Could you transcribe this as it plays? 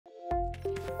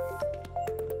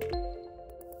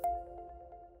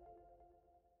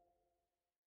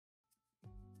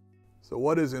So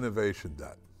what is innovation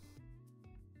debt?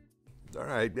 All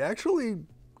right, actually,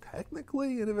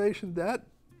 technically innovation debt,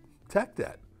 tech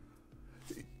debt.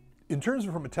 In terms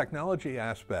of from a technology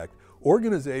aspect,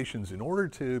 organizations, in order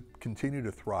to continue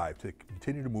to thrive, to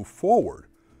continue to move forward,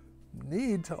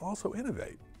 need to also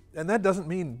innovate. And that doesn't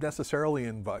mean necessarily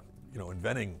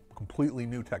inventing completely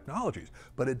new technologies,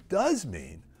 but it does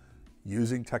mean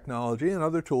using technology and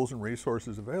other tools and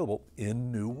resources available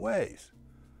in new ways.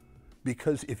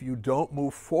 Because if you don't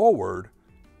move forward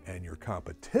and your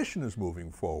competition is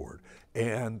moving forward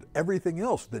and everything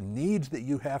else, the needs that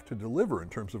you have to deliver in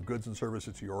terms of goods and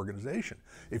services to your organization,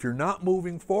 if you're not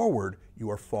moving forward,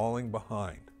 you are falling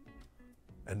behind.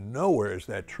 And nowhere is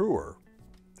that truer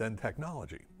than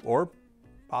technology or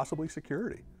possibly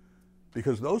security,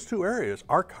 because those two areas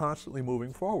are constantly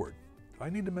moving forward. Do I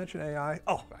need to mention AI?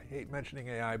 Oh, I hate mentioning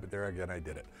AI, but there again, I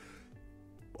did it.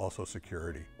 Also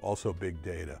security, also big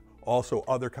data, also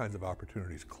other kinds of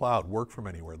opportunities, cloud, work from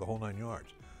anywhere, the whole 9 yards.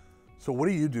 So what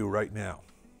do you do right now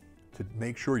to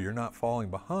make sure you're not falling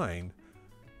behind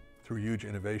through huge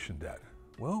innovation debt?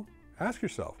 Well, ask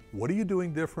yourself, what are you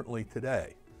doing differently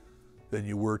today than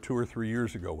you were 2 or 3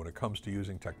 years ago when it comes to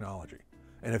using technology?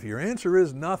 And if your answer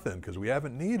is nothing because we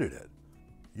haven't needed it,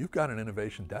 you've got an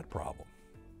innovation debt problem.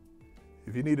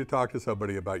 If you need to talk to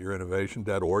somebody about your innovation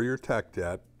debt or your tech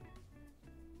debt,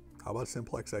 how about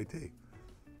Simplex-IT?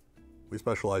 We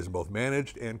specialize in both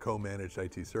managed and co-managed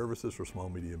IT services for small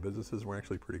and medium businesses. We're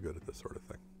actually pretty good at this sort of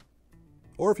thing.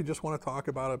 Or if you just want to talk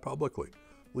about it publicly,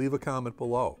 leave a comment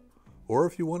below. Or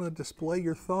if you want to display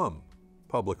your thumb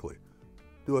publicly,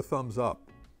 do a thumbs up.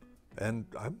 And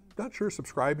I'm not sure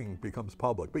subscribing becomes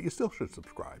public, but you still should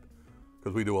subscribe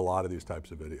because we do a lot of these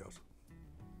types of videos.